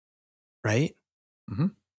 Right? Hmm.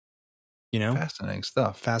 You know, Fascinating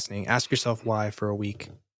stuff. fascinating. Ask yourself why for a week,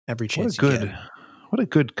 every What a chance you get. good, what a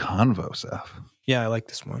good convo, Seth. Yeah, I like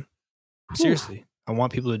this one. Whew. Seriously, I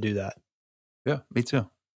want people to do that. Yeah, me too.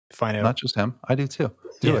 Find out. Not just him. I do too.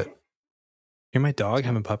 Do it. Hear my dog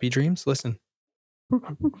having puppy dreams? Listen.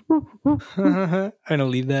 I'm going to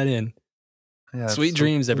leave that in. Yeah, it's Sweet so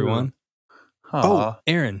dreams, cute. everyone. Oh, Aw.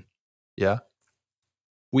 Aaron, Yeah.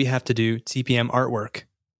 we have to do TPM artwork.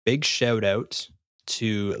 Big shout out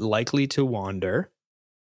to Likely to Wander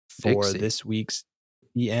for Dixie. this week's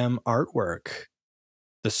TPM artwork.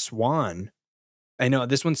 The Swan. I know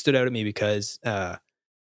this one stood out at me because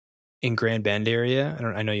in Grand Bend area,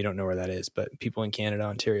 I know you don't know where that is, but people in Canada,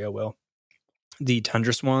 Ontario will. The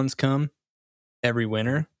tundra swans come every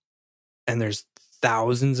winter, and there's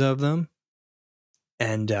thousands of them.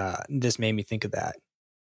 And this made me think of that.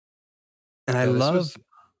 And Yeah,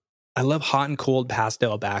 I love hot and cold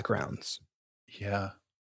pastel backgrounds. yeah.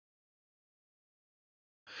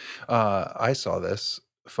 I saw this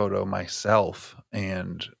photo myself,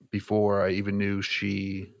 and before I even knew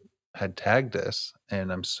she had tagged us,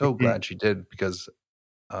 and I'm so glad she did, because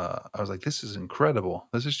I was like, this is incredible.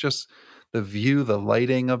 This is just the view, the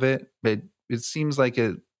lighting of it. It seems like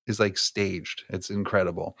it is like staged. It's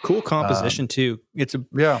incredible. Cool composition too. It's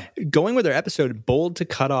going with their episode, bold to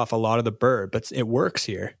cut off a lot of the bird, but it works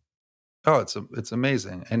here. Oh, it's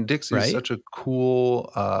amazing. And Dixie's such a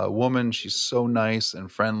cool woman. She's so nice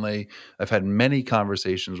and friendly. I've had many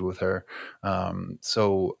conversations with her.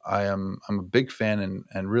 So I'm a big fan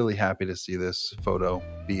and really happy to see this photo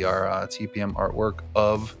be our TPM artwork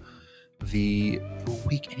of the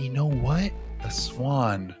week. And you know what? The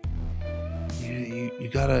swan.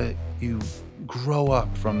 You grow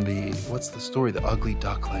up from what's the story? The ugly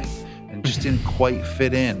duckling, and just didn't quite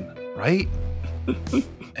fit in, right?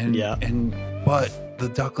 But the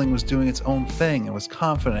duckling was doing its own thing and was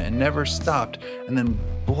confident and never stopped, and then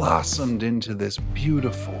blossomed into this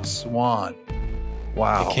beautiful swan.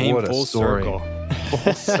 Wow, it came what full a story. Circle.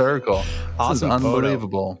 Full circle. Awesome, this is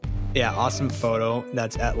unbelievable. Photo. Yeah, awesome photo.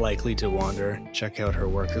 That's at Likely to Wander. Check out her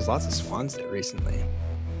work. There's lots of swans there recently.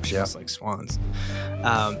 She looks like swans.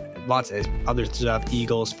 Lots of other stuff,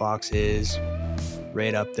 eagles, foxes,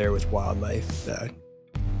 right up there with wildlife,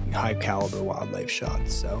 high caliber wildlife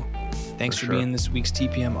shots. So thanks for being this week's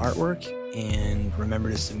TPM artwork, and remember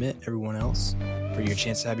to submit, everyone else, for your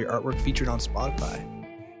chance to have your artwork featured on Spotify.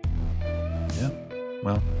 Yeah.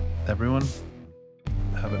 Well, everyone,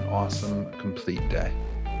 have an awesome, complete day.